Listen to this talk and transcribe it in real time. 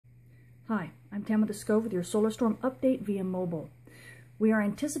Hi, I'm Tamitha Scove with your solar storm update via mobile. We are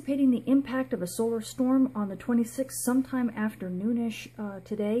anticipating the impact of a solar storm on the 26th sometime after noonish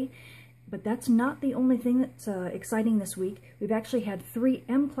today, but that's not the only thing that's exciting this week. We've actually had 3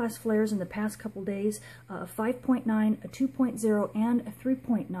 M-class flares in the past couple days, a 5.9, a 2.0, and a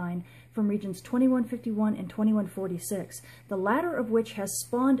 3.9 from regions 2151 and 2146, the latter of which has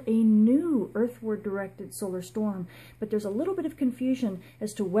spawned a new earthward-directed solar storm. But there's a little bit of confusion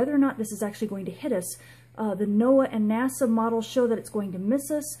as to whether or not this is actually going to hit us. The NOAA and NASA models show that it's going to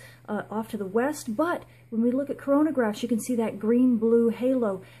miss us off to the west, but when we look at coronagraphs, you can see that green-blue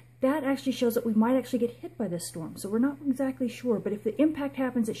halo. That actually shows that we might actually get hit by this storm. So we're not exactly sure, but if the impact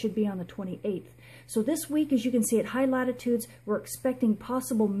happens, it should be on the 28th. So this week, as you can see at high latitudes, we're expecting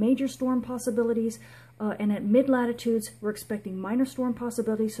possible major storm possibilities, and at mid latitudes, we're expecting minor storm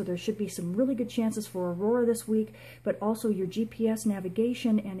possibilities, so there should be some really good chances for aurora this week, but also your GPS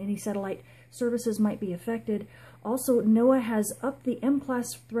navigation and any satellite services might be affected. Also, NOAA has upped the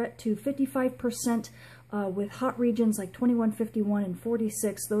M-class threat to 55%, with hot regions like 2151 and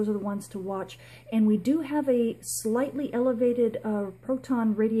 46. Those are the ones to watch. And we do have a slightly elevated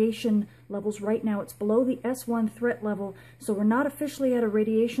proton radiation levels right now. It's below the S1 threat level, so we're not officially at a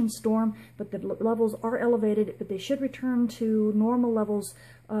radiation storm, but the levels are elevated, but they should return to normal levels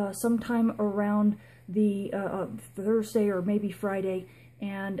sometime around the Thursday or maybe Friday.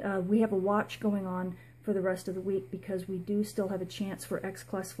 And we have a watch going on for the rest of the week because we do still have a chance for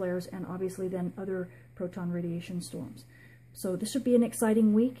X-class flares and obviously then other proton radiation storms. So this should be an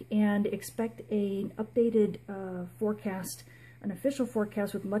exciting week, and expect an updated forecast, an official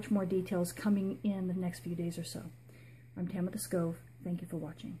forecast with much more details coming in the next few days or so. I'm Tamitha Scove. Thank you for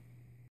watching.